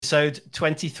episode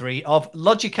 23 of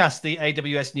Logicast, the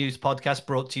AWS News podcast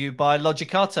brought to you by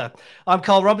Logicata. I'm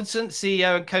Carl Robinson,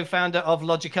 CEO and co-founder of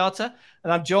Logicata,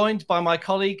 and I'm joined by my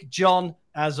colleague, John,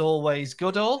 as always,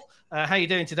 Goodall. How are you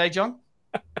doing today, John?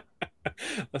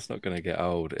 That's not going to get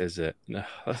old, is it? No,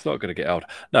 that's not going to get old.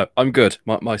 No, I'm good.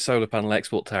 My solar panel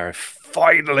export tariff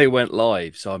finally went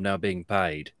live, so I'm now being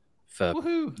paid for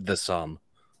Woohoo! the sun.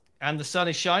 And the sun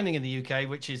is shining in the UK,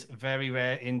 which is very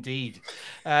rare indeed.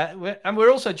 And we're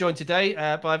also joined today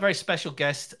by a very special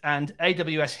guest and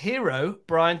AWS hero,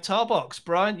 Brian Tarbox.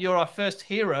 Brian, you're our first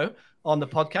hero on the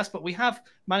podcast, but we have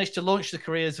managed to launch the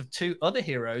careers of two other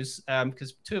heroes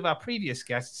because two of our previous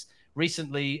guests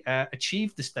recently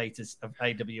achieved the status of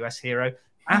AWS hero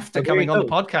after coming on the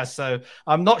podcast. So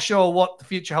I'm not sure what the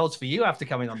future holds for you after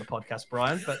coming on the podcast,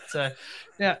 Brian, but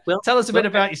tell us a bit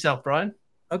about yourself, Brian.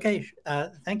 Okay,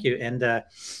 thank you. And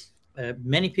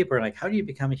many people are like, "How do you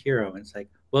become a hero?" And it's like,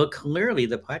 well, clearly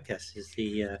the podcast is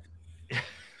the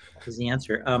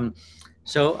answer.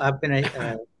 So I've been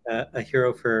a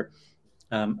hero for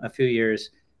a few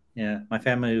years. Yeah, my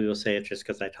family will say it just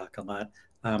because I talk a lot.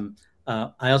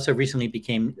 I also recently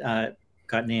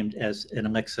got named as an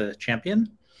Alexa champion,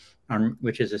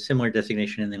 which is a similar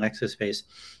designation in the Alexa space,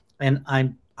 and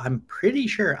I'm pretty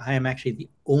sure I am actually the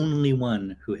only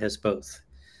one who has both.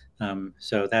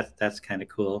 So that's kind of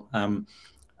cool. I've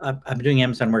been doing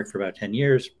Amazon work for about 10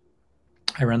 years.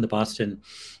 I run the Boston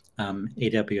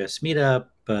AWS meetup.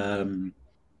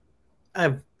 I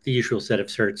have the usual set of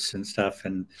certs and stuff,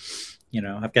 and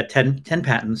I've got 10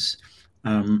 patents.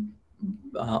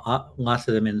 Lots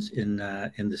of them in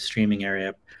the streaming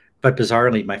area, but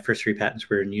bizarrely, my first 3 patents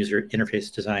were in user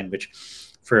interface design, which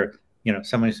for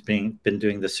someone who's been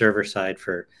doing the server side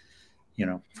for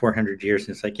 400 years,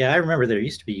 and it's like, yeah, I remember there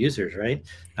used to be users, right?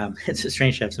 It's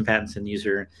strange to have some patents in the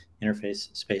user interface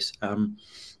space,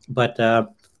 but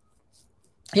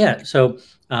so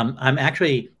I'm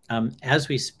actually as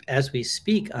we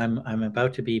speak, I'm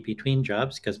about to be between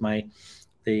jobs because my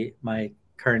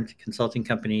current consulting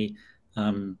company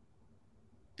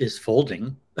is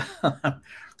folding,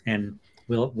 and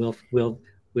we'll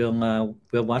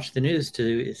watch the news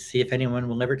to see if anyone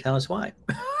will ever tell us why.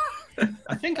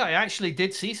 I think I actually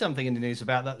did see something in the news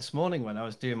about that this morning when I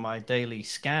was doing my daily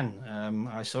scan.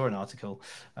 I saw an article.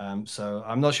 So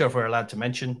I'm not sure if we're allowed to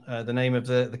mention the name of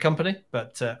the company,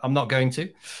 but I'm not going to.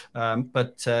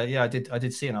 Yeah, I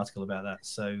did see an article about that.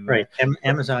 So right,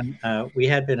 Amazon. We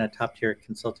had been a top tier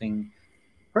consulting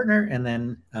partner, and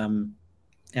then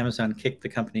Amazon kicked the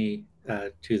company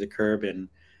to the curb, and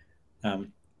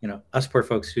us poor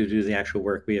folks who do the actual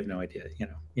work, we have no idea.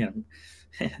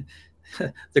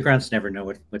 The grunts never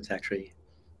know what's actually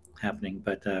happening.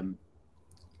 But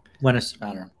when it's, I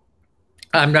don't know.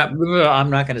 I'm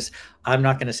not going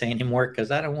to say anymore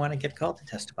because I don't want to get called to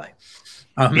testify.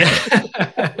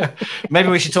 Maybe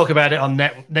we should talk about it on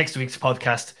next week's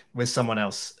podcast with someone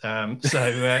else. Yeah,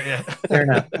 fair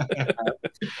enough.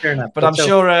 Fair enough. But I'm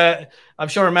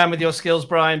sure a man with your skills,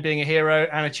 Brian, being a hero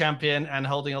and a champion and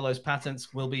holding all those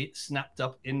patents, will be snapped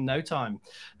up in no time.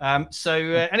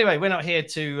 Anyway, we're not here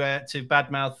to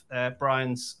badmouth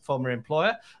Brian's former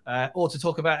employer or to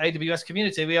talk about AWS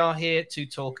community. We are here to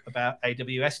talk about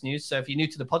AWS news. So if you're new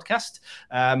to the podcast,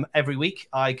 every week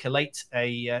I collate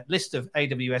a list of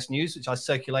AWS news, which I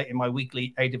circulate in my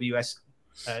weekly AWS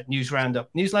News Roundup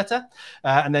newsletter.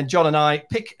 And then John and I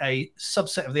pick a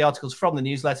subset of the articles from the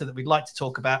newsletter that we'd like to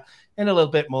talk about in a little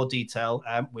bit more detail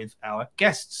with our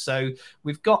guests. So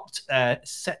we've got a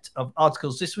set of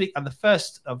articles this week, and the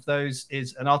first of those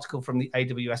is an article from the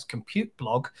AWS Compute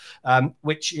blog,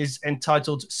 which is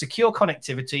entitled Secure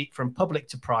Connectivity from Public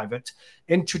to Private,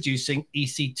 Introducing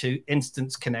EC2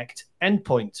 Instance Connect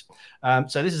Endpoint.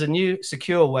 So this is a new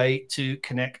secure way to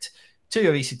connect to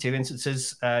your EC2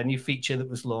 instances, a new feature that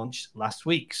was launched last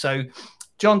week. So,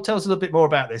 John, tell us a little bit more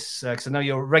about this, because I know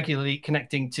you're regularly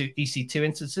connecting to EC2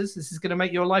 instances. This is going to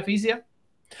make your life easier?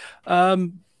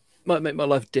 Might make my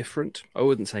life different. I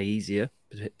wouldn't say easier,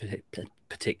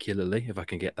 particularly, if I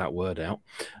can get that word out.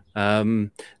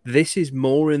 This is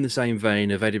more in the same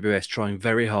vein of AWS trying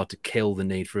very hard to kill the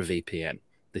need for a VPN.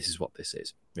 This is what this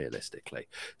is, realistically.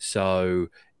 So,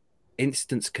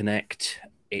 Instance Connect,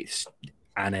 it's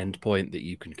an endpoint that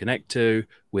you can connect to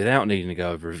without needing to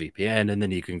go over a VPN, and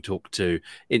then you can talk to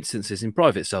instances in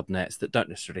private subnets that don't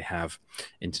necessarily have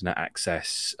internet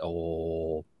access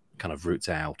or kind of routes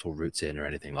out or routes in or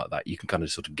anything like that. You can kind of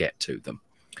sort of get to them.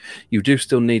 You do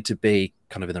still need to be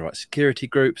kind of in the right security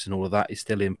groups, and all of that is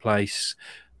still in place.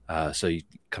 So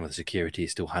kind of the security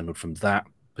is still handled from that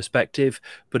perspective,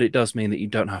 but it does mean that you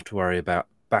don't have to worry about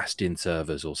Bastion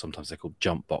servers, or sometimes they're called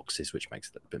jump boxes, which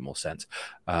makes a bit more sense,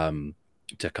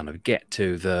 to kind of get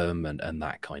to them and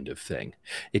that kind of thing.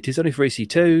 It is only for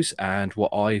EC2s, and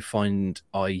what I find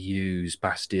I use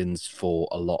Bastions for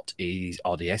a lot is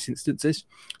RDS instances.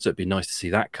 So it'd be nice to see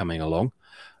that coming along.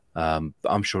 But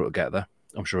I'm sure it'll get there.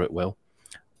 I'm sure it will.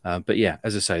 But yeah,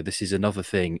 as I say, this is another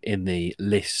thing in the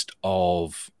list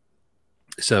of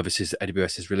services that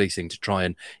AWS is releasing to try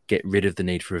and get rid of the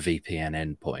need for a VPN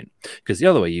endpoint. Because the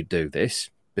other way you do this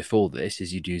before this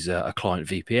is you'd use a client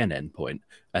VPN endpoint,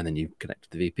 and then you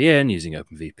connect to the VPN using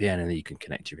OpenVPN, and then you can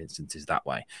connect your instances that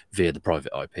way via the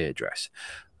private IP address.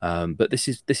 But this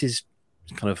is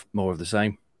kind of more of the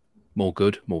same, more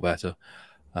good, more better.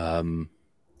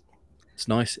 It's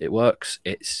nice. It works.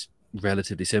 It's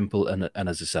relatively simple, and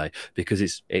as I say, because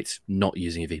it's not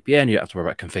using a VPN, you don't have to worry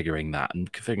about configuring that, and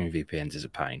configuring VPNs is a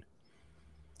pain.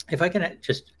 If I can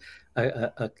just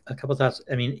a couple thoughts.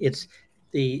 I mean, it's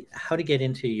the how to get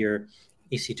into your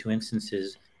EC2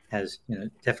 instances has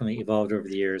definitely evolved over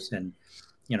the years, and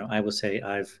I will say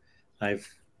I've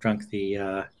drunk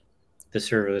the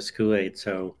serverless Kool-Aid,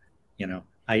 so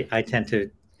I tend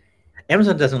to.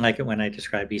 Amazon doesn't like it when I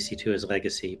describe EC2 as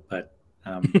legacy, but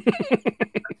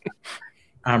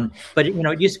but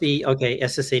it used to be okay,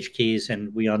 SSH keys,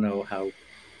 and we all know how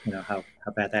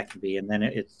bad that can be. And then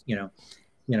it's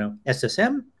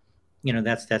SSM,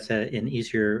 that's an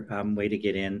easier way to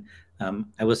get in.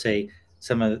 I will say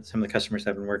some of the customers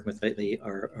I've been working with lately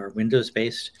are Windows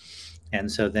based,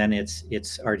 and so then it's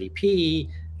RDP,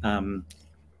 and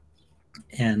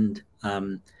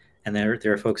there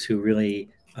are folks who really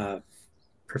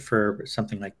prefer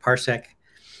something like Parsec.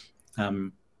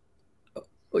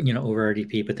 Over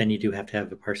RDP, but then you do have to have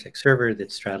a Parsec server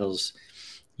that straddles,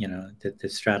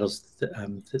 that straddles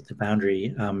the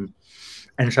boundary.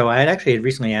 And so I had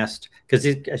recently asked, because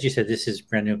as you said, this is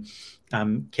brand new.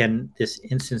 Can this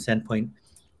instance endpoint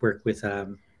work with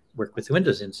the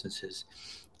Windows instances?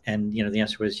 And the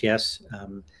answer was yes.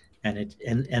 And it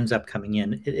ends up coming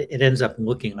in. It ends up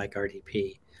looking like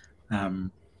RDP.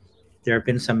 There have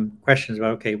been some questions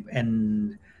about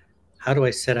and how do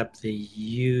I set up the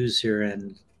user?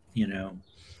 And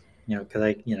because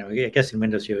I guess in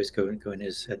Windows you always go in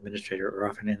as administrator, or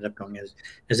often end up going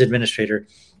as administrator,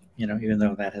 even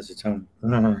though that has its own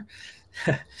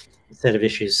set of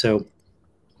issues. So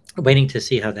waiting to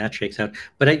see how that shakes out.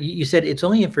 But you said it's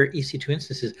only for EC2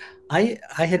 instances. I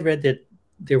had read that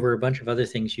there were a bunch of other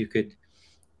things you could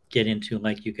get into,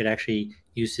 like you could actually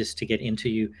use this to get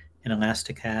into an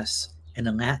Elasticache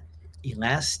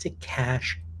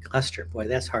cluster. Boy,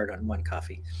 that's hard on one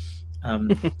coffee.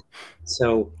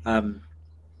 So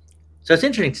it's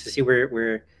interesting to see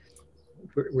where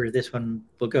this one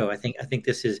will go. I think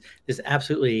this is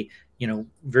absolutely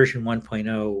version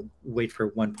 1.0. Wait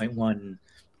for 1.1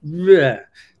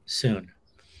 soon,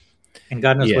 and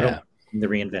God knows what in the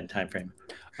reInvent timeframe.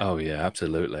 Oh yeah,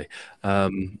 absolutely. So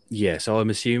I'm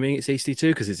assuming it's EC2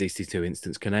 because it's EC2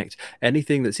 Instance Connect.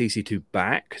 Anything that's EC2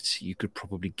 backed, you could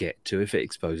probably get to if it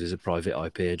exposes a private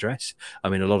IP address. I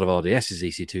mean, a lot of RDS is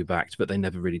EC2 backed, but they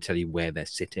never really tell you where they're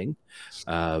sitting.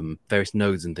 Various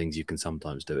nodes and things you can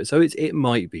sometimes do it. So it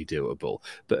might be doable,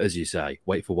 but as you say,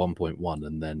 wait for 1.1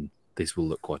 and then this will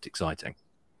look quite exciting.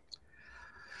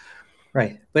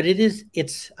 Right, but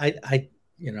it's I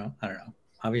don't know.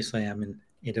 Obviously, I'm an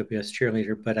AWS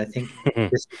cheerleader, but I think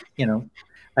this,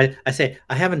 I say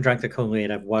I haven't drunk the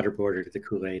Kool-Aid. I've waterboarded the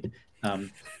Kool-Aid,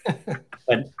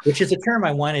 but which is a term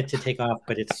I wanted to take off,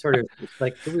 but it's sort of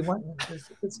like, do we want?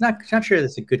 It's not sure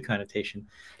that's a good connotation,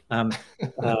 but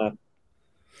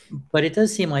it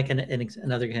does seem like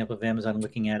another example of Amazon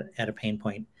looking at a pain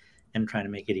point and trying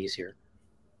to make it easier.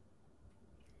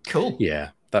 Cool.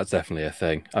 Yeah, that's definitely a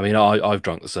thing. I mean, I've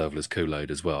drunk the serverless Kool-Aid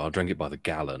as well. I drink it by the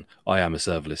gallon. I am a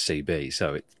serverless CB,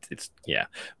 so it's yeah.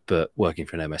 But working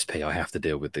for an MSP, I have to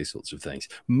deal with these sorts of things.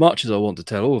 Much as I want to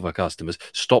tell all of our customers,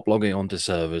 stop logging onto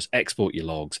servers, export your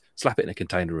logs, slap it in a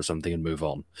container or something, and move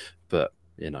on. But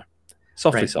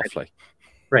softly.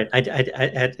 Right. I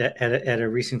at a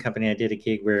recent company, I did a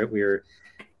gig where we were.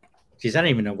 Geez, I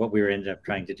don't even know what we ended up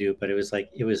trying to do, but it was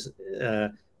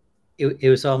it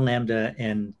was all Lambda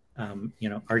and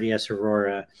RDS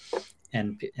Aurora,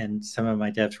 and some of my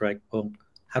devs were like, well,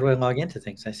 how do I log into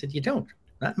things? I said, you don't,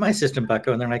 not my system,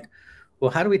 Bucko. And they're like,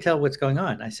 well, how do we tell what's going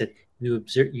on? I said,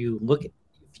 you look at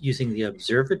using the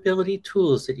observability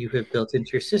tools that you have built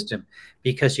into your system,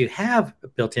 because you have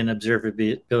built-in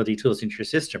observability tools into your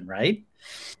system, right?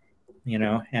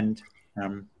 And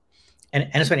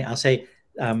it's funny, I'll say,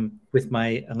 with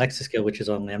my Alexa skill, which is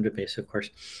on Lambda based, of course,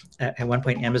 at one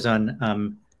point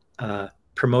Amazon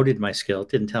promoted my skill,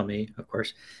 didn't tell me, of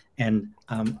course, and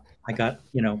I got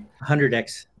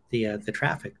 100x the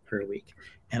traffic per week,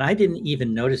 and I didn't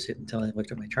even notice it until I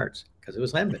looked at my charts because it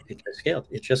was Lambda. It just scaled.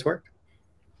 It just worked.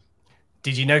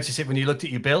 Did you notice it when you looked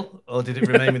at your bill, or did it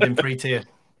remain within free tier?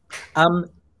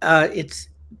 It's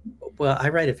well, I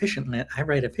write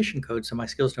efficient code, so my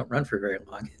skills don't run for very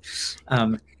long.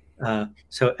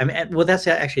 So I mean, well, that's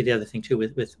actually the other thing too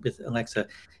with Alexa.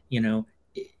 In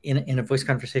a voice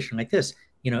conversation like this,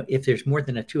 if there's more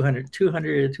than a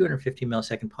 250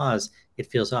 millisecond pause, it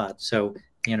feels odd. So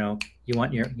you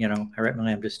want your I write my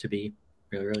lambdas to be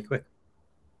really, really quick.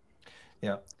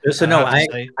 Yeah. So no, I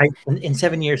in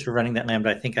 7 years for running that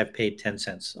Lambda, I think I've paid 10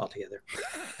 cents altogether.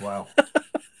 Wow.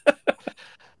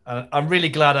 I'm really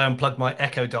glad I unplugged my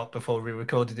Echo Dot before we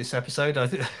recorded this episode. I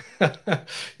think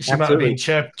she might have been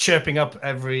chirping up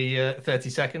every 30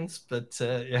 seconds, but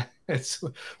yeah, it's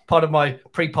part of my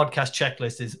pre-podcast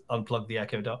checklist is unplug the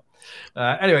Echo Dot.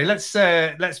 Anyway,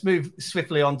 let's move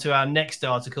swiftly on to our next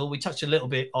article. We touched a little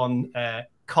bit on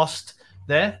cost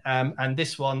there, and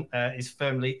this one is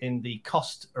firmly in the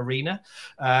cost arena,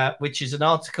 which is an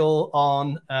article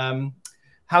on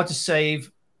how to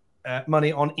save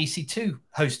money on EC2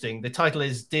 hosting. The title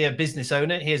is Dear Business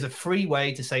Owner, here's a free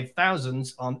way to save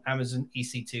thousands on Amazon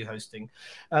EC2 hosting.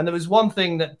 And there was one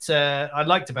thing that I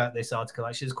liked about this article.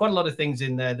 Actually, there's quite a lot of things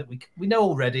in there that we know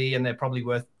already, and they're probably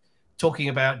worth talking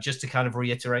about just to kind of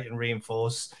reiterate and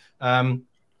reinforce.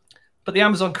 But the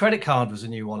Amazon credit card was a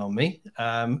new one on me.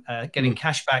 Getting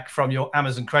cash back from your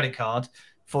Amazon credit card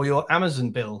for your Amazon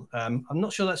bill. I'm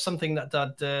not sure that's something that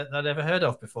I'd ever heard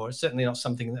of before. It's certainly not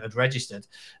something that I'd registered.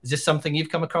 Is this something you've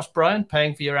come across, Brian,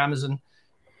 paying for your Amazon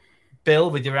bill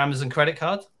with your Amazon credit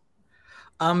card?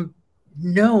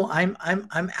 No, I'm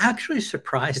actually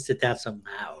surprised that that's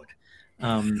allowed.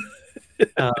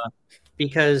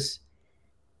 Because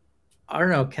I don't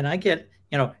know, can I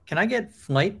get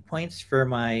flight points for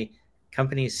my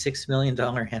company's $6 million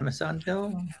Amazon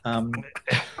bill?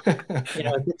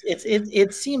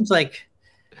 It seems like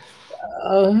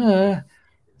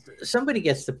somebody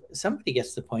gets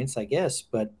the points, I guess,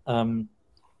 but I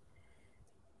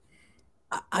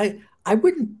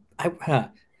wouldn't. I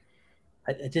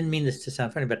didn't mean this to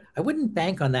sound funny, but I wouldn't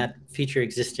bank on that feature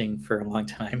existing for a long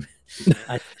time.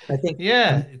 I think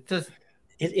it does.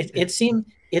 It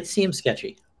seems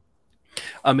sketchy.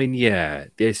 I mean, yeah,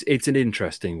 it's an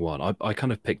interesting one. I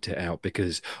kind of picked it out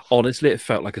because honestly, it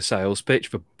felt like a sales pitch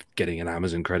for getting an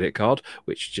Amazon credit card,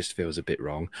 which just feels a bit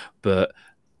wrong. But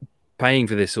paying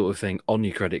for this sort of thing on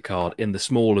your credit card in the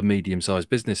small and medium-sized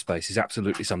business space is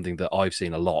absolutely something that I've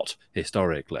seen a lot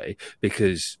historically,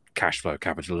 because cash flow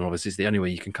capital, and obviously it's the only way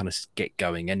you can kind of get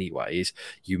going anyways.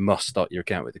 You must start your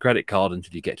account with the credit card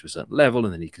until you get to a certain level,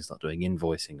 and then you can start doing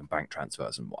invoicing and bank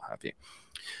transfers and what have you.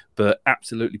 But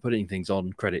absolutely putting things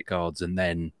on credit cards and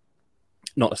then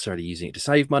not necessarily using it to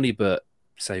save money, but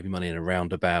saving money in a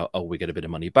roundabout, we get a bit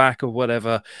of money back or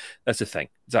whatever, that's a thing.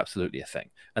 It's absolutely a thing.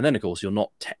 And then, of course, you're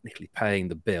not technically paying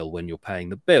the bill when you're paying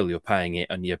the bill. You're paying it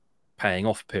and you're paying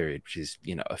off period, which is,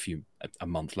 a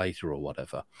month later or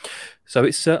whatever. So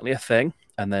it's certainly a thing.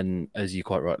 And then, as you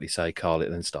quite rightly say, Carl, it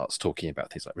then starts talking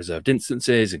about things like reserved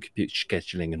instances and computer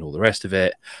scheduling and all the rest of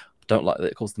it. Don't like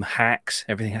that it calls them hacks.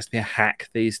 Everything has to be a hack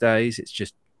these days. It's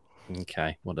just,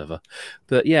 okay, whatever.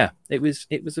 But yeah, it was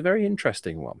a very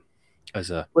interesting one as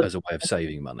a way of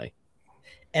saving money.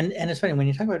 And it's funny when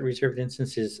you talk about reserved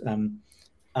instances.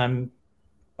 I'm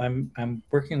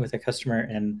working with a customer,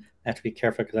 and I have to be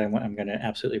careful because I'm going to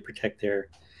absolutely protect their.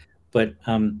 But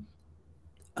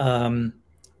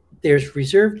there's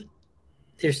reserved.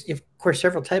 There's of course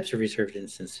several types of reserved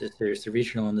instances. There's the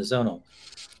regional and the zonal,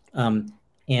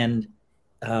 and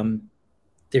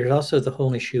there's also the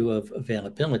whole issue of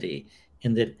availability.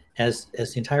 In that, as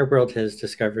the entire world has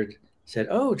discovered, said,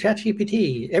 "Oh,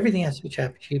 ChatGPT, everything has to be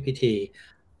ChatGPT,"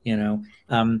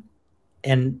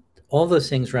 and all those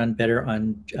things run better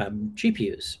on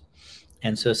GPUs,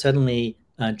 and so suddenly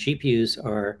GPUs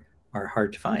are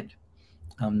hard to find,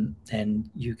 and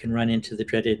you can run into the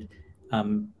dreaded,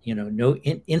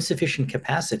 insufficient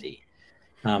capacity.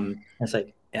 It's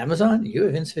like, Amazon, you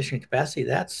have insufficient capacity.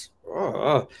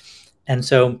 And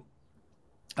so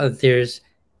there's,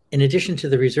 in addition to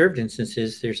the reserved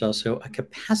instances, there's also a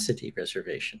capacity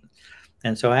reservation.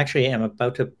 And so I actually am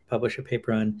about to publish a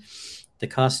paper on the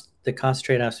cost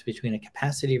trade-offs between a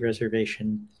capacity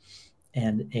reservation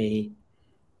and a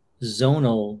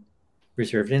zonal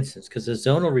reserved instance. Because the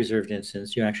zonal reserved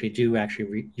instance, you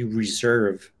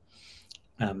reserve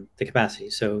the capacity.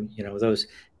 So those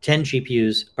 10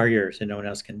 GPUs are yours, and no one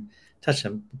else can touch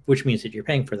them, which means that you're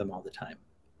paying for them all the time.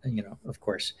 of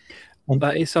course.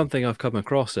 That is something I've come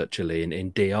across actually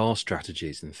in DR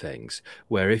strategies and things,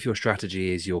 where if your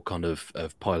strategy is your kind of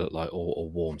pilot light or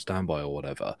warm standby or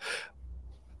whatever,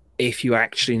 if you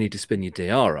actually need to spin your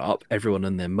DR up, everyone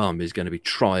and their mum is going to be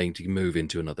trying to move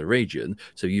into another region.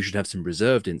 So you should have some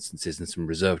reserved instances and some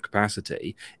reserved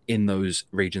capacity in those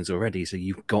regions already. So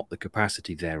you've got the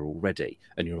capacity there already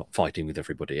and you're not fighting with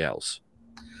everybody else.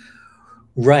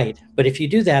 Right. But if you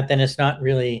do that, then it's not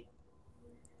really,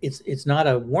 it's not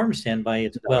a warm standby.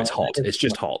 It's it's hot. It's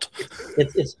just hot.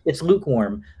 It's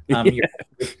lukewarm.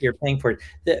 You're paying for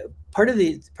it. Part of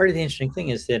the interesting thing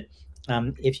is that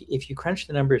if you crunch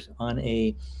the numbers on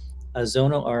a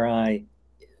zonal RI,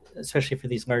 especially for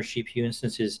these large GPU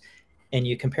instances, and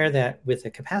you compare that with a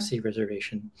capacity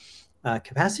reservation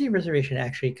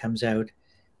actually comes out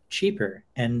cheaper.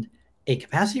 And a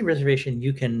capacity reservation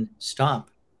you can stop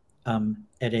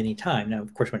at any time. Now,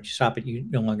 of course, once you stop it, you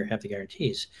no longer have the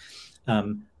guarantees.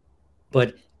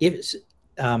 But if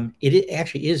it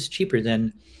actually is cheaper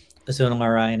than a zonal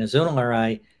RI, and a zonal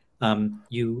RI,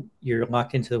 you're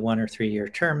locked into the 1 or 3 year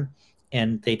term,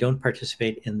 and they don't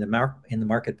participate in the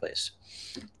marketplace.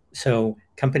 So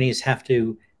companies have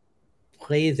to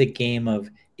play the game of,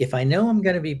 if I know I'm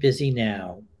going to be busy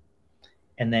now,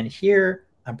 and then here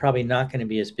I'm probably not going to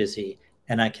be as busy,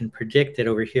 and I can predict that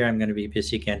over here I'm going to be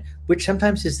busy again, which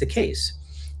sometimes is the case.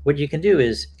 What you can do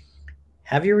is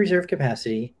have your reserve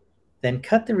capacity, then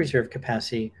cut the reserve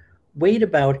capacity, wait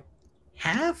about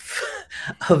half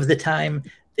of the time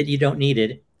that you don't need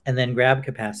it, and then grab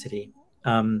capacity.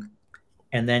 And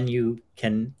then you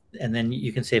can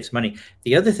save some money.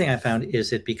 The other thing I found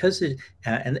is that because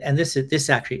this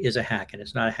actually is a hack, and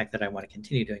it's not a hack that I want to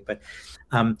continue doing, but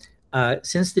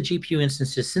since the GPU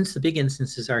instances, since the big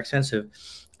instances are expensive,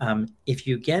 if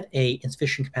you get a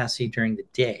insufficient capacity during the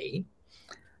day,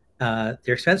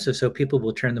 they're expensive, so people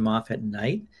will turn them off at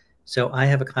night. So I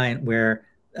have a client where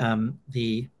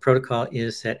the protocol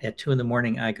is that at 2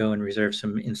 a.m. I go and reserve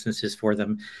some instances for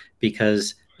them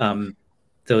because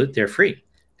they're free.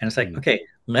 And it's like, okay,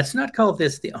 let's not call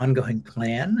this the ongoing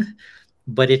plan,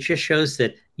 but it just shows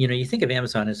that, you think of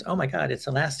Amazon as, oh my God, it's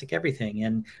elastic everything.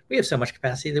 And we have so much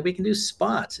capacity that we can do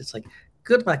spots. It's like,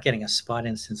 good luck getting a spot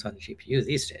instance on a GPU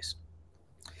these days.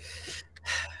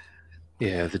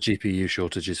 Yeah, the GPU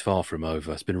shortage is far from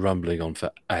over. It's been rumbling on for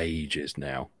ages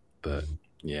now, but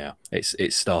yeah, it's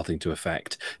starting to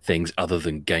affect things other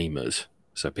than gamers,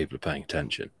 so people are paying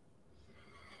attention.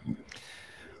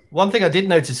 One thing I did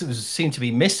notice that seemed to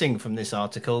be missing from this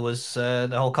article was the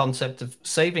whole concept of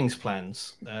savings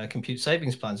plans, compute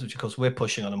savings plans, which of course we're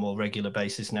pushing on a more regular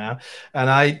basis now. And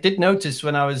I did notice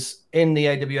when I was in the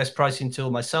AWS pricing tool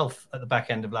myself at the back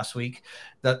end of last week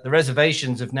that the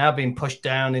reservations have now been pushed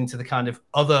down into the kind of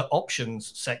other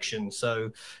options section.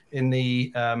 So in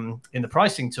the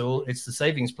pricing tool, it's the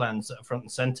savings plans that are front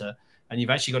and center. And you've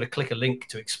actually got to click a link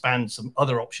to expand some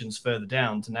other options further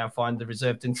down to now find the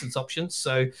reserved instance options.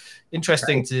 So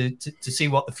interesting to see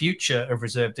what the future of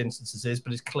reserved instances is,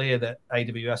 but it's clear that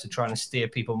AWS are trying to steer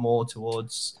people more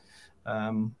towards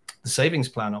the savings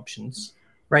plan options.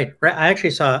 Right. I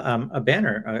actually saw a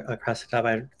banner across the top.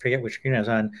 I forget which screen I was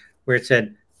on, where it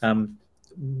said,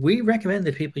 we recommend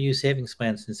that people use savings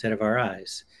plans instead of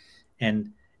RIs.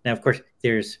 And now, of course,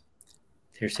 there's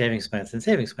savings plans and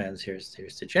savings plans. There's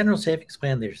the general savings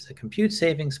plan. There's the compute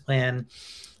savings plan.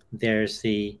 There's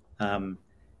the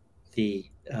hey,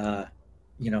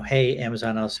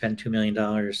 Amazon, I'll spend $2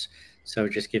 million, so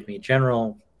just give me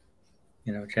general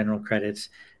credits.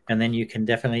 And then you can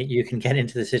get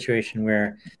into the situation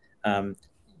where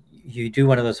you do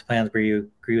one of those plans where you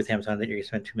agree with Amazon that you're going to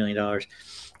spend $2 million,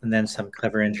 and then some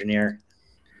clever engineer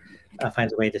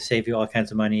finds a way to save you all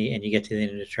kinds of money, and you get to the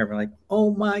end of the term, like,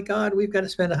 oh my God, we've got to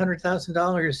spend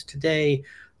 $100,000 today,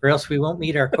 or else we won't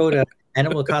meet our quota, and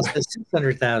it will cost us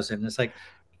 $600,000. It's like,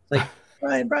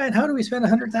 Brian, how do we spend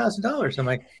 $100,000? I'm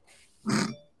like,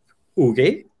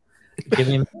 okay, give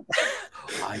me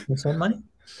I can spend money.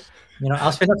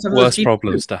 I'll spend up some worst of those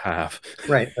problems to have.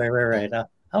 Right.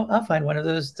 I'll find one of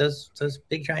those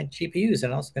big giant GPUs,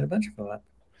 and I'll spend a bunch of them up.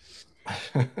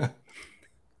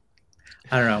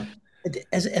 I don't know.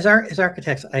 As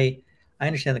architects, I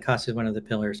understand the cost is one of the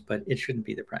pillars, but it shouldn't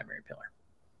be the primary pillar.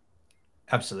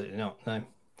 Absolutely not. No.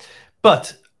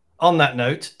 But on that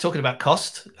note, talking about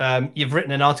cost, you've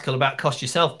written an article about cost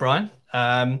yourself, Brian,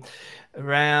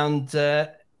 around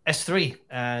S3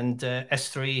 and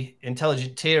S3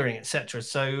 intelligent tiering, etc.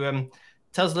 So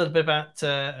tell us a little bit about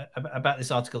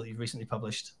this article that you've recently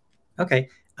published. Okay.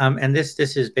 And this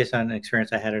is based on an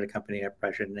experience I had at a company. I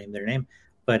probably shouldn't name their name,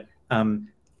 but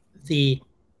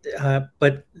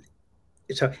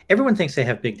so everyone thinks they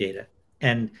have big data,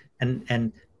 and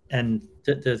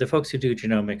the folks who do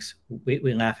genomics,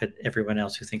 we laugh at everyone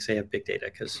else who thinks they have big data,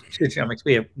 because genomics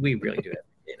we really do have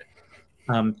big data.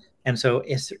 And so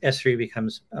S3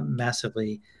 becomes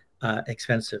massively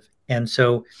expensive. And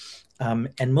so,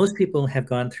 and most people have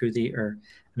gone through there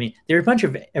are a bunch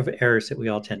of errors that we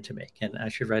all tend to make, and I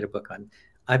should write a book on.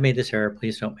 I've made this error,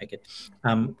 please don't make it,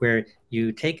 where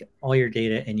you take all your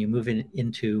data and you move it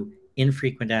into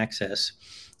infrequent access,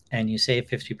 and you save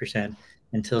 50%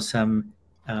 until some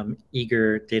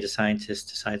eager data scientist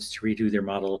decides to redo their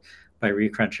model by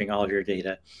recrunching all of your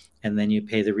data, and then you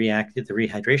pay the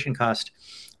rehydration cost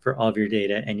for all of your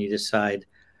data, and you decide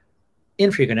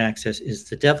infrequent access is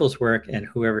the devil's work, and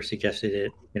whoever suggested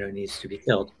it, needs to be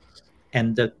killed.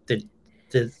 And the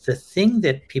thing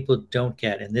that people don't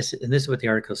get, and this is what the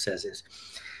article says, is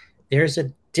there's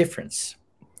a difference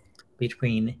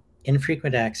between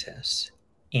infrequent access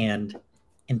and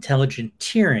intelligent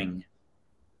tiering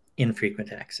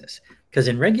infrequent access. Because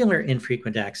in regular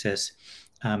infrequent access,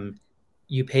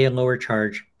 you pay a lower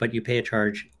charge, but you pay a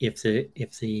charge if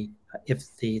the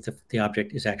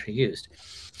object is actually used.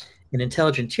 In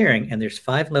intelligent tiering, and there's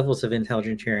 5 levels of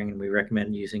intelligent tiering, and we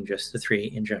recommend using just the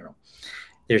 3 in general.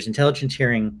 There's intelligent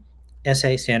tiering,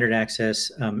 SA, standard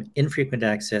access, infrequent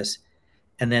access,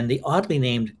 and then the oddly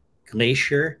named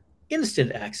Glacier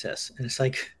instant access. And it's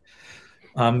like,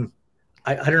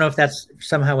 I don't know if that's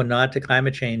somehow a nod to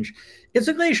climate change. It's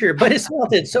a glacier, but it's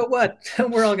melted. So what?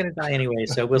 We're all going to die anyway.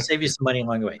 So we'll save you some money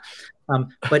along the way.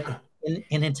 But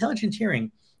in intelligent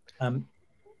tiering,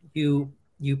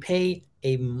 you pay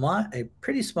a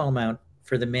pretty small amount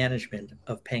for the management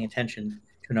of paying attention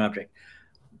to an object.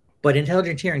 But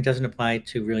intelligent tiering doesn't apply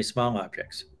to really small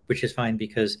objects, which is fine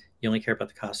because you only care about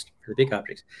the cost for the big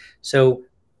objects. So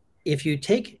if you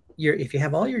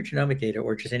have all your genomic data,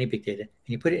 or just any big data, and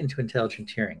you put it into intelligent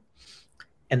tiering,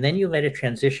 and then you let it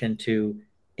transition to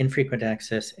infrequent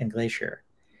access and Glacier,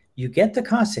 you get the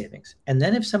cost savings. And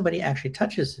then if somebody actually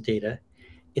touches the data,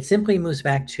 it simply moves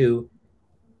back to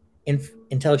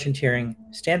intelligent tiering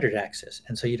standard access.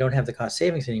 And so you don't have the cost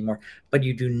savings anymore, but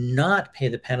you do not pay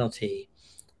the penalty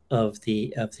of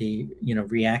the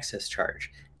reaccess charge.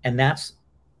 And that's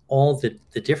all the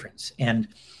difference. And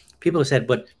people have said,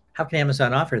 but how can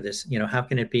Amazon offer this? How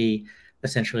can it be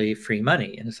essentially free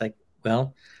money? And it's like,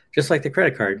 well, just like the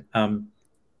credit card,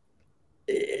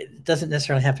 it doesn't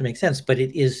necessarily have to make sense, but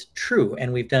it is true.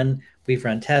 And we've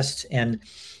run tests, and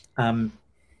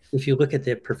if you look at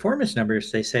the performance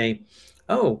numbers, they say,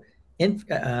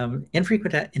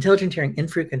 infrequent intelligent tiering,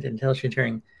 infrequent intelligent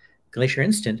tiering, Glacier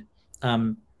Instant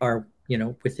are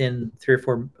within 3 or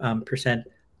 4%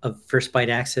 of first byte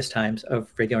access times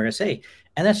of regular SA,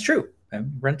 and that's true.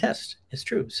 Run tests, it's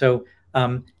true. So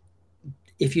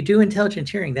if you do intelligent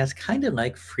tiering, that's kind of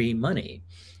like free money.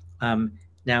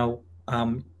 Now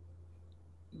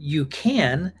you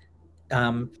can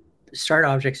start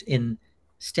objects in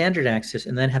standard access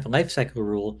and then have a lifecycle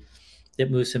rule that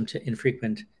moves them to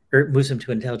infrequent, or moves them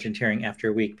to intelligent tiering after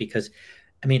a week, because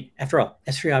after all,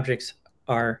 S3 objects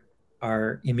are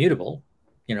immutable.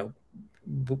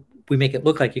 We make it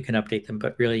look like you can update them,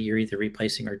 but really you're either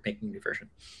replacing or making a new version.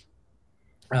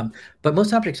 But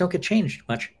most objects don't get changed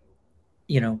much,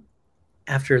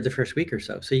 after the first week or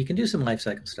so. So you can do some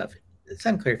lifecycle stuff. It's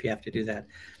unclear if you have to do that.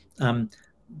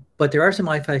 But there are some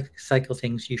lifecycle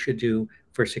things you should do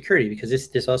for security, because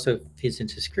this also feeds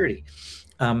into security.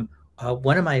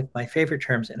 One of my favorite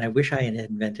terms, and I wish I had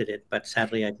invented it, but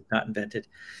sadly I did not invent it,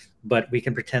 but we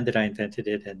can pretend that I invented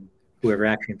it, and whoever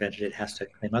actually invented it has to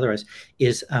claim otherwise,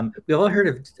 is we've all heard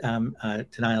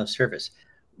of denial of service,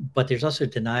 but there's also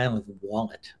denial of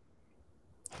wallet.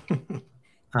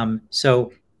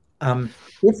 So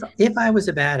if I was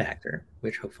a bad actor,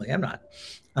 which hopefully I'm not,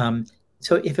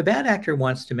 so if a bad actor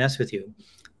wants to mess with you,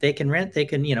 they can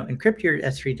encrypt your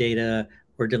S3 data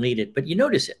or delete it, but you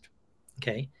notice it,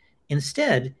 okay?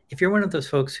 Instead, if you're one of those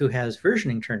folks who has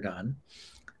versioning turned on,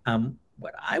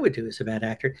 what I would do as a bad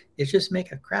actor is just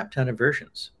make a crap ton of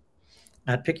versions.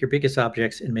 I'd pick your biggest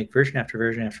objects and make version after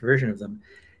version after version of them.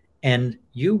 And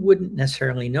you wouldn't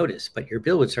necessarily notice, but your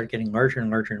bill would start getting larger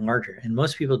and larger and larger. And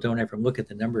most people don't ever look at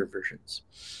the number of versions.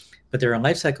 But there are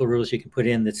lifecycle rules you can put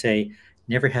in that say,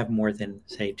 never have more than,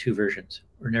 say, 2 versions,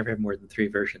 or never have more than 3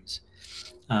 versions.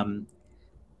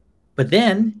 But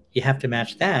then you have to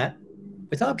match that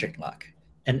with object lock.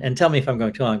 And tell me if I'm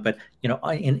going too long, but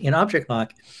in object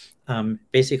lock,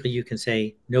 basically you can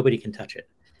say nobody can touch it.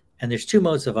 And there's 2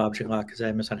 modes of object lock, because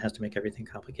Amazon has to make everything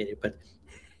complicated. But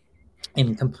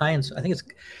in compliance, I think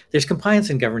there's compliance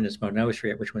and governance mode, and I always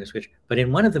forget which one is which. But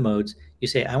in one of the modes, you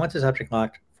say, I want this object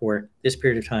locked for this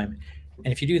period of time,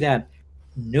 And if you do that,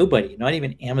 nobody, not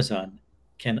even Amazon,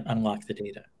 can unlock the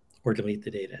data or delete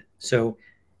the data. So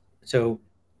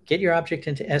get your object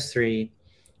into S3.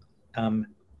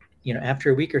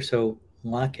 After a week or so,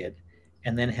 lock it,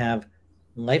 and then have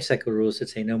lifecycle rules that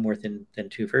say no more than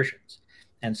 2 versions.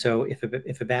 And so if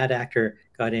a bad actor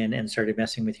got in and started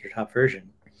messing with your top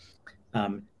version,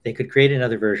 they could create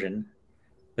another version,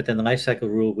 but then the lifecycle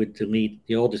rule would delete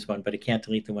the oldest one, but it can't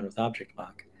delete the one with object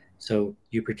lock. So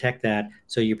you protect that.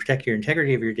 So you protect your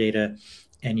integrity of your data,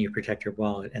 and you protect your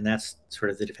wallet, and that's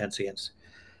sort of the defense against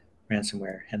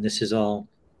ransomware. And this is all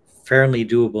fairly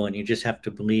doable, and you just have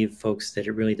to believe, folks, that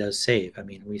it really does save. I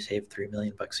mean, we save $3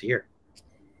 million a year.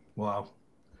 Wow,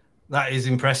 that is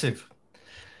impressive.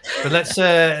 But let's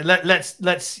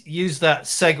use that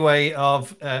segue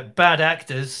of bad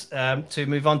actors to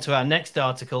move on to our next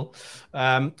article,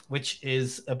 which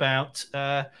is about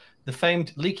the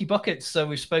famed leaky buckets. So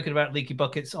we've spoken about leaky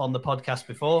buckets on the podcast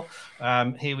before.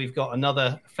 Here we've got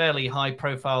another fairly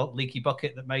high-profile leaky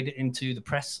bucket that made it into the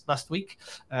press last week.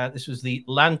 This was the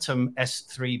Lantum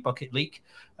S3 bucket leak.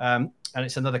 And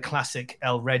it's another classic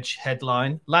LReg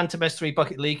headline. Lantum S3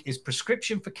 bucket leak is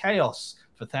prescription for chaos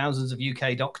for thousands of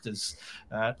UK doctors.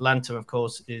 Lantum, of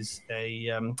course, is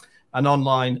an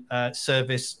online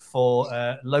service for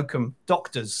locum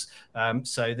doctors.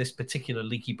 So this particular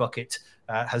leaky bucket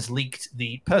has leaked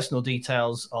the personal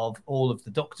details of all of the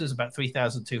doctors, about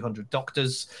 3,200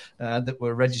 doctors that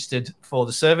were registered for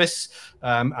the service.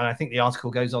 And I think the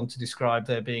article goes on to describe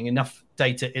there being enough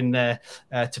data in there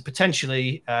to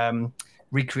potentially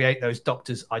recreate those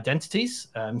doctors' identities.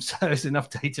 So there's enough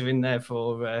data in there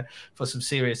for some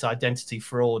serious identity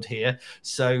fraud here.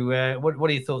 So what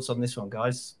are your thoughts on this one,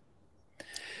 guys?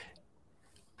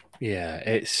 Yeah,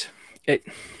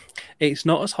 it's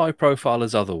not as high profile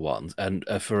as other ones, and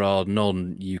for our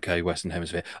non-UK Western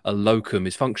Hemisphere, a locum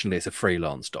is functionally it's a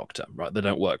freelance doctor, right? They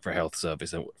don't work for a health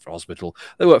service, they don't work for a hospital,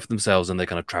 they work for themselves, and they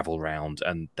kind of travel around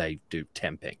and they do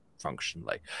temping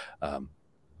functionally,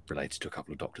 related to a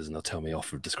couple of doctors, and they'll tell me off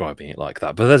for describing it like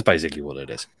that, but that's basically what it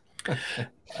is.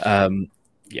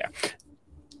 Yeah.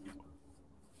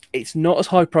 It's not as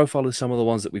high profile as some of the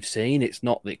ones that we've seen. It's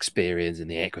not the Experians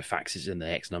and the Equifaxes and the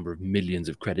X number of millions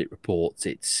of credit reports.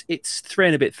 It's 3,000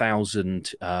 and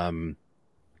a bit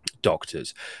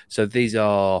doctors. So these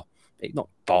are not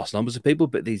vast numbers of people,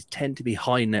 but these tend to be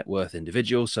high net worth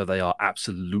individuals. So they are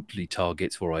absolutely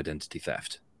targets for identity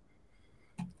theft.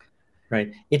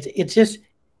 Right. It's just,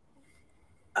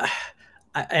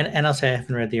 and I'll say I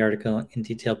haven't read the article in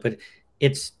detail, but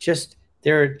it's just,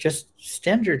 there are just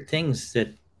standard things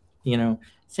that you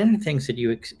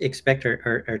expect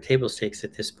are table stakes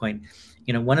at this point.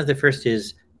 One of the first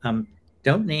is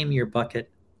don't name your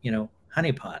bucket,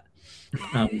 honeypot.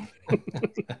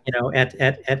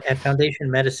 At Foundation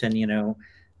Medicine,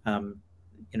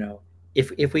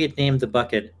 if we had named the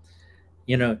bucket,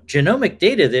 genomic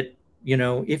data that,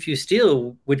 if you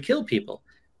steal would kill people,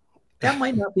 that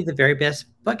might not be the very best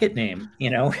bucket name,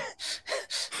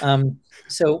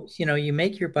 So, you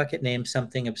make your bucket name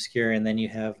something obscure, and then you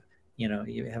have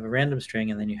a random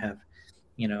string, and then you have,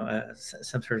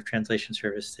 some sort of translation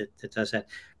service that does that.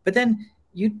 But then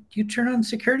you turn on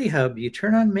Security Hub, you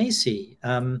turn on Macy.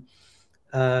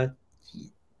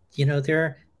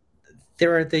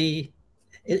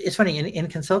 It's funny in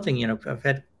consulting, I've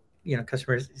had,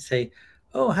 customers say,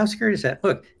 "Oh, how scary is that?"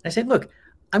 Look, and I say, "Look,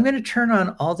 I'm going to turn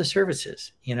on all the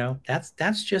services.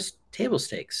 That's just table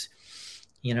stakes,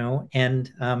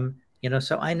 and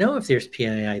so I know if there's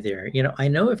PII there, I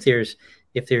know if there's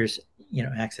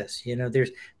access,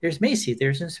 there's Macy,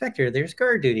 there's Inspector, there's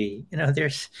Guard Duty,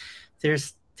 there's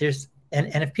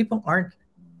and if people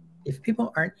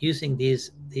aren't using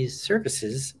these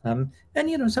services, and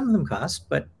some of them cost,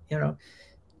 but I don't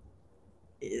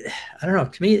know.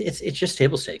 To me, it's just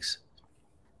table stakes.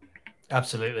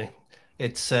 Absolutely.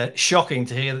 It's shocking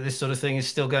to hear that this sort of thing is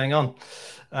still going on.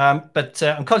 But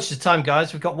I'm conscious of time,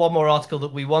 guys. We've got one more article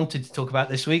that we wanted to talk about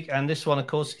this week. And this one, of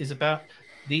course, is about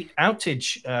the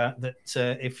outage that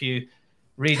if you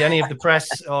read any of the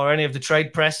press or any of the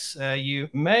trade press, you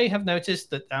may have noticed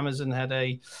that Amazon had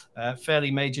a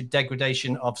fairly major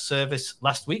degradation of service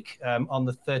last week on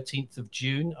the 13th of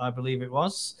June, I believe it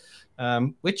was,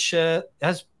 which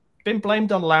has been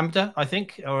blamed on Lambda, I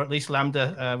think, or at least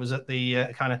Lambda was at the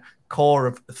kind of core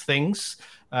of things.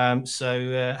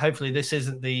 So hopefully this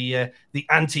isn't the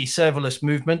anti-serverless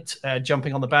movement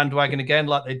jumping on the bandwagon again,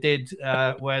 like they did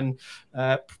when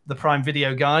the Prime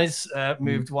Video guys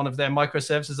moved one of their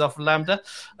microservices off of Lambda.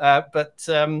 But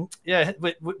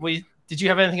did you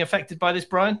have anything affected by this,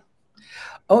 Brian?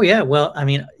 Oh yeah, well, I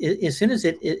mean, as soon as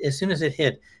it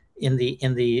hit, in the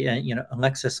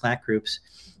Alexa Slack groups,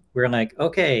 we're like,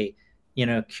 okay,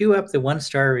 queue up the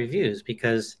 1-star reviews,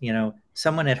 because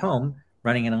someone at home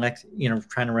running an Alexa,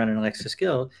 trying to run an Alexa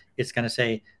skill, it's going to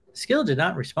say skill did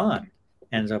not respond,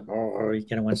 and so you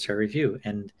get a 1-star review.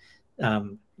 And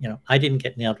I didn't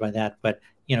get nailed by that, but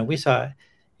we saw,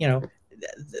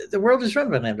 the world is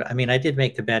run by Lambda. I mean, I did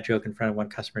make the bad joke in front of one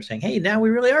customer saying, hey, now we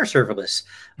really are serverless.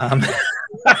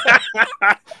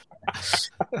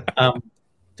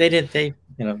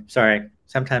 Sorry.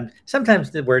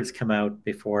 Sometimes the words come out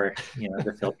before,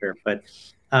 the filter, but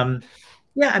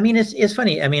yeah, I mean, it's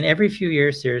funny. I mean, every few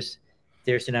years there's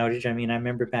an outage. I mean, I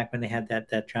remember back when they had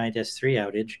that giant S3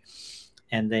 outage,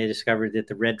 and they discovered that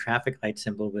the red traffic light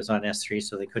symbol was on S3,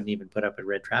 so they couldn't even put up a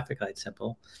red traffic light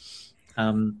symbol.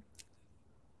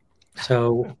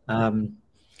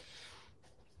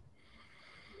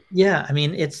 Yeah, I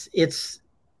mean, it's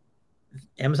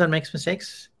Amazon makes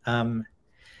mistakes. I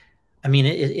mean,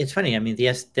 it's funny. I mean,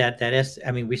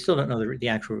 I mean, we still don't know the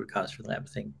actual root cause for the lab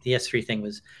thing. The S3 thing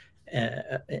was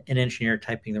an engineer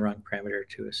typing the wrong parameter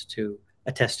to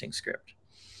a testing script.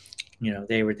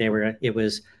 It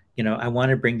was, I want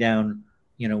to bring down,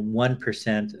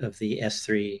 1% of the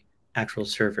S3 actual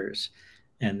servers.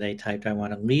 And they typed, I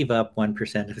want to leave up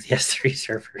 1% of the S3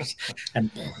 servers.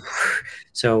 And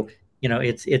so,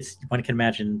 it's one can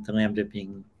imagine the Lambda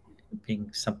being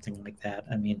something like that.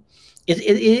 I mean, it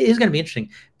is going to be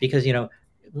interesting, because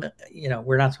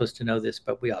we're not supposed to know this,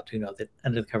 but we all do know that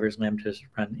under the covers Lambdas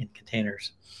run in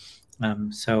containers.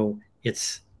 So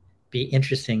it's be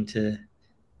interesting to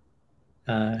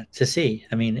see.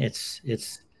 I mean, it's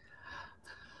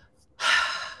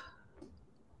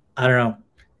I don't know.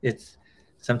 It's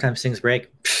sometimes things break.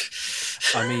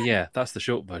 I mean, yeah, that's the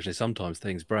short version. Sometimes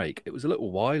things break. It was a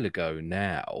little while ago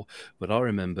now, but I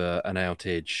remember an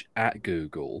outage at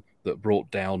Google that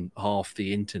brought down half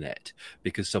the internet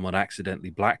because someone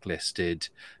accidentally blacklisted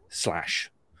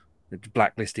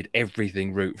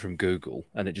everything root from Google,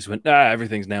 and it just went,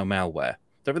 everything's now malware.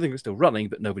 So everything was still running,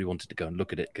 but nobody wanted to go and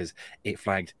look at it because it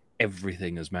flagged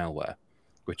everything as malware,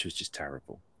 which was just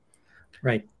terrible.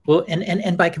 Right. Well,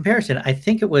 and by comparison, I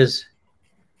think it was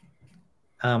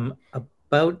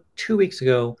about 2 weeks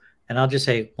ago, and I'll just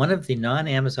say one of the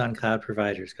non-Amazon cloud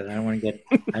providers, because I don't want to get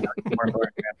more and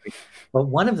more, but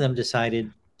one of them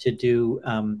decided to do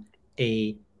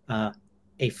a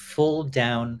full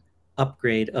down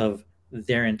upgrade of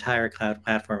their entire cloud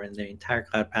platform, and the entire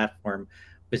cloud platform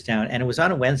was down, and it was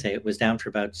on a Wednesday. It was down for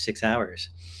about 6 hours,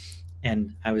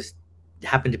 and I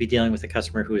happened to be dealing with a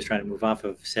customer who was trying to move off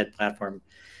of said platform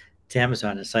to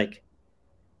Amazon. It's like,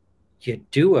 you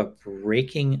do a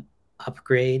breaking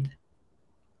upgrade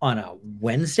on a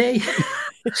Wednesday?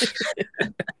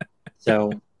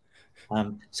 So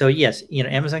yes,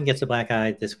 Amazon gets a black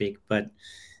eye this week, but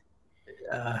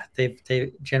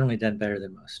they've generally done better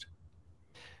than most.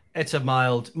 It's a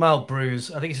mild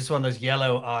bruise. I think it's just one of those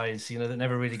yellow eyes, that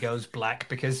never really goes black,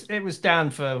 because it was down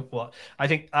for what? I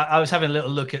think I was having a little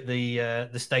look at the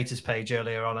status page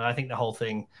earlier on, and I think the whole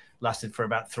thing lasted for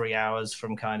about 3 hours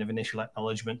from kind of initial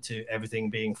acknowledgement to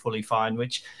everything being fully fine,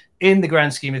 which in the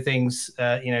grand scheme of things,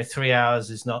 3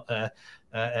 hours is not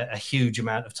a huge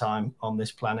amount of time on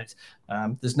this planet.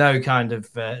 There's no there's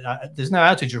no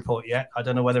outage report yet. I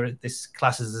don't know whether this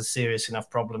class is a serious enough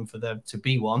problem for there to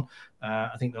be one.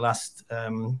 I think the last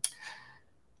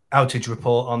outage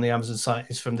report on the Amazon site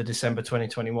is from the December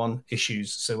 2021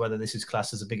 issues. So whether this is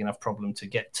classed as a big enough problem to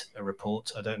get a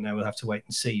report, I don't know. We'll have to wait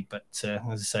and see. But as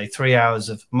I say, 3 hours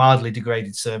of mildly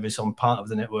degraded service on part of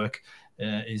the network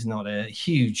is not a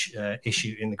huge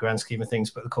issue in the grand scheme of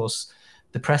things. But of course,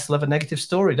 the press love a negative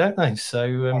story, don't they?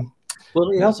 So,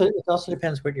 well, it also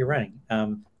depends what you're running.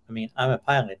 I mean, I'm a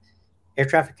pilot. Air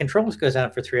traffic controls goes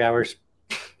out for 3 hours.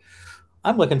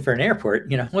 I'm looking for an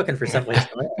airport. I'm looking for someplace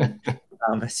to land.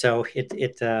 So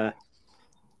there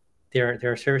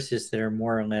are services that are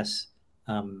more or less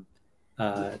time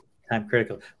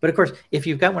critical. But of course, if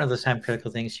you've got one of those time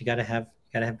critical things, you got to have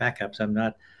backups.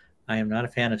 I am not a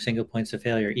fan of single points of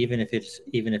failure, even if it's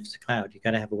a cloud. You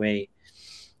got to have a way.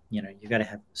 You got to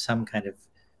have some kind of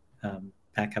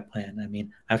backup plan. I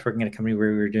mean, I was working at a company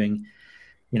where we were doing,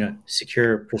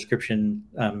 secure prescription,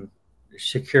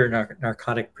 secure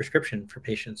narcotic prescription for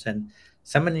patients, and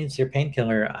someone needs their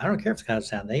painkiller. I don't care if it's cloud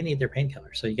down; they need their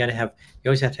painkiller. So you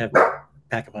always have to have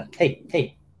backup plan.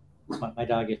 Hey, my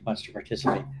dog wants to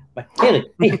participate. But Haley,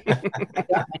 hey,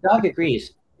 my dog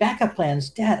agrees. Backup plans,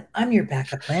 Dad. I'm your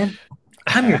backup plan.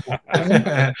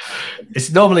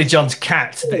 It's normally John's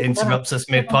cat that interrupts us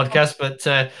mid-podcast,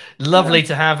 but lovely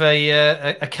to have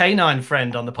a canine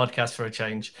friend on the podcast for a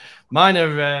change. Mine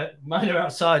are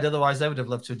outside. Otherwise, they would have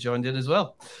loved to have joined in as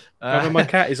well. I mean, my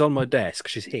cat is on my desk.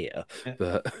 She's here,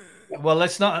 but well,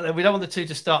 let's not. We don't want the two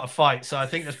to start a fight. So I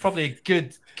think there's probably a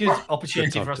good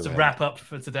opportunity for us to wrap up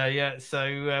for today. Yeah.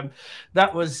 So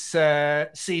that was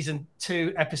season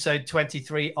 2, episode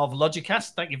 23 of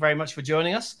Logicast. Thank you very much for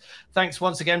joining us. Thanks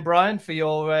once again, Brian, for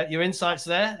your insights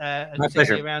there, My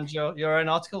pleasure. around your own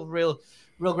article. Real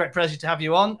great pleasure to have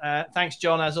you on. Thanks,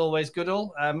 John, as always.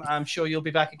 Goodall. I'm sure you'll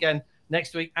be back again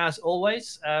next week, as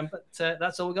always. But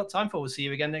that's all we've got time for. We'll see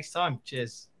you again next time.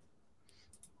 Cheers.